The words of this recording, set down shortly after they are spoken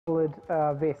solid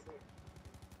vest.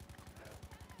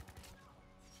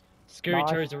 Scary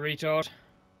Nice. Terry's a retard.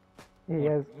 He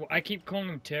is. Well, I keep calling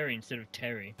him Terry instead of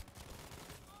Terry.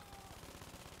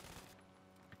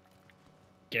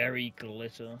 Gary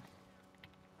Glitter.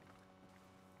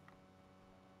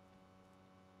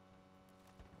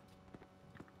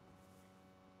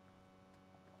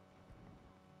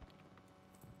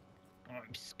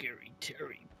 I'm Scary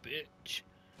Terry, bitch.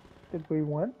 Did we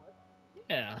win?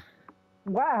 Yeah.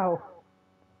 Wow.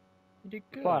 You did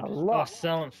good. By a lot. Oh,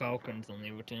 Silent Falcon's on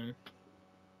the other team.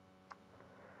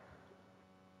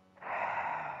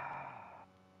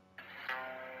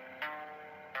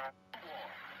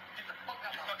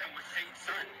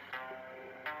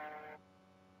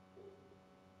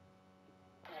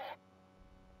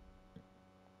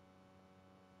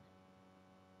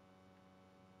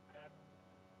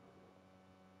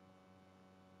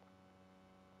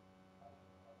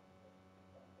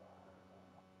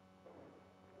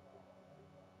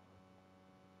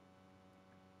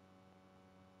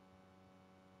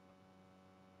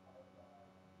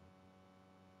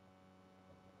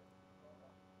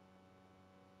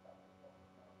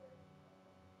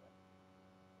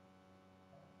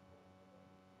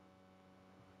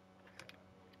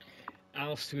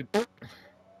 Alice would.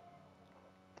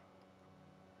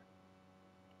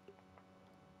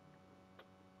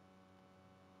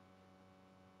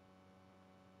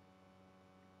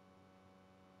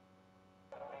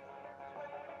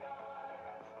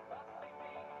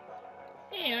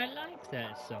 Hey, I like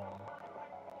that song.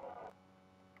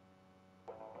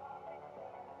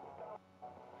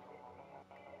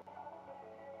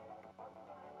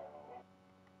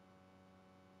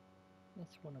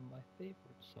 That's one of my favorite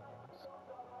songs.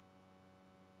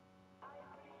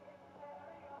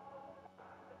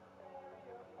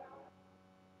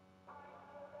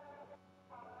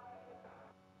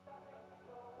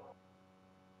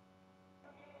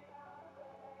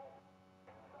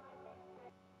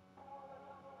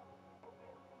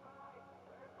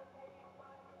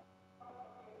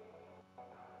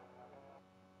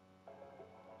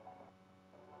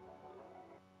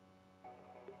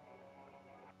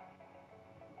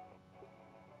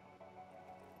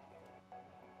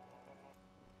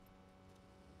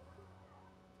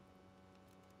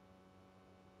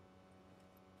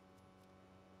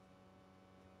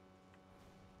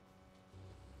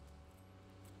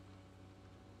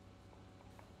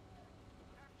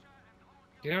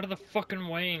 Get out of the fucking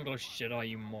way, English Jedi,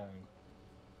 you mong.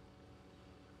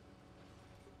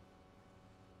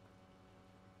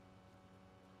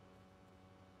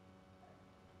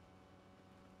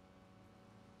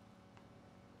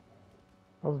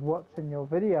 I was watching your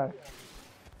video.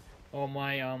 Or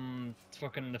my,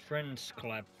 fucking the Friends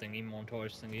collab thingy,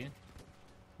 montage thingy.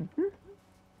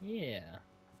 Yeah.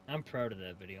 I'm proud of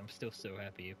that video. I'm still so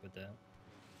happy with that.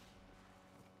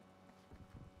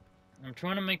 I'm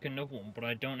trying to make another one, but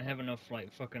I don't have enough,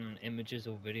 like, fucking images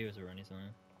or videos or anything.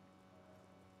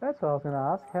 That's what I was going to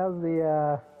ask. How's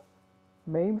the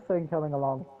meme thing coming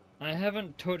along? I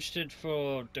haven't touched it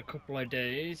for a couple of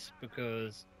days,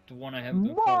 because the one I haven't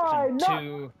been Why fucked not?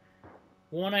 into...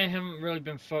 One, I haven't really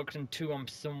been fucked, and two, I'm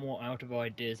somewhat out of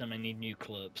ideas and I need new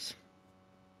clips.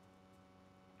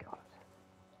 God.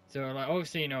 So, like,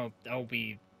 obviously, you know, I'll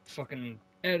be fucking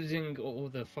editing all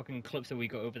the fucking clips that we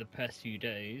got over the past few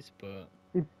days, but...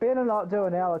 You better not do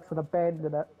an Alex and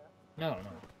abandon it. No.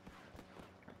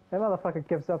 That motherfucker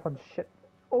gives up on shit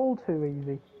all too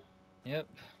easy. Yep.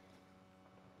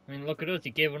 I mean, look at us,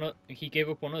 he gave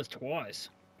up on us twice.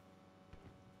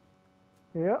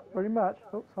 Yep, pretty much.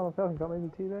 Oh, Silent Falcon got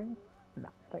maybe teabag? No,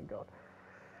 thank God.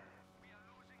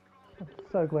 I'm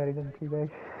so glad he didn't teabag.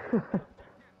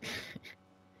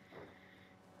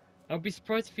 I'd be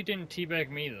surprised if he didn't teabag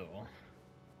me, though.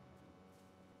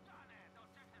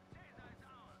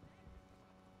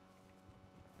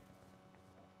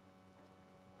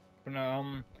 But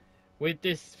no, with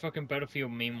this fucking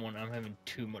Battlefield meme one, I'm having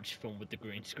too much fun with the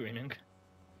green screening.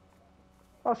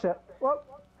 Oh shit. Whoop.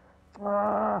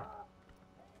 Ah.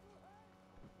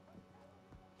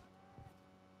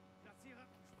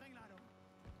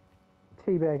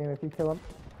 Teabag him if you kill him.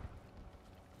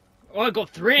 Oh, I got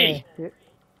 3! Yeah.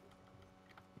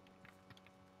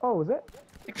 Oh, was it?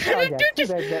 That dude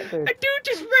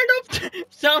just ran up to...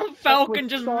 Some Falcon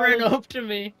just ran up to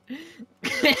me.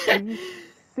 Are you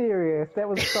serious? That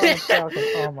was Silent Falcon.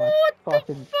 Oh my what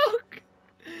fucking... the fuck?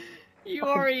 You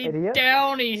are a idiot.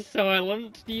 downy,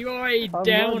 Silent. You are a I'm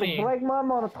downy. going to break my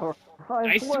monitor.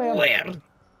 I swear.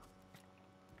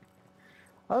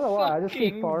 I don't know why, I just see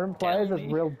Fucking foreign players as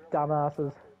downy. real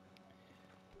dumbasses.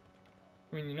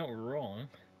 I mean, you're not wrong.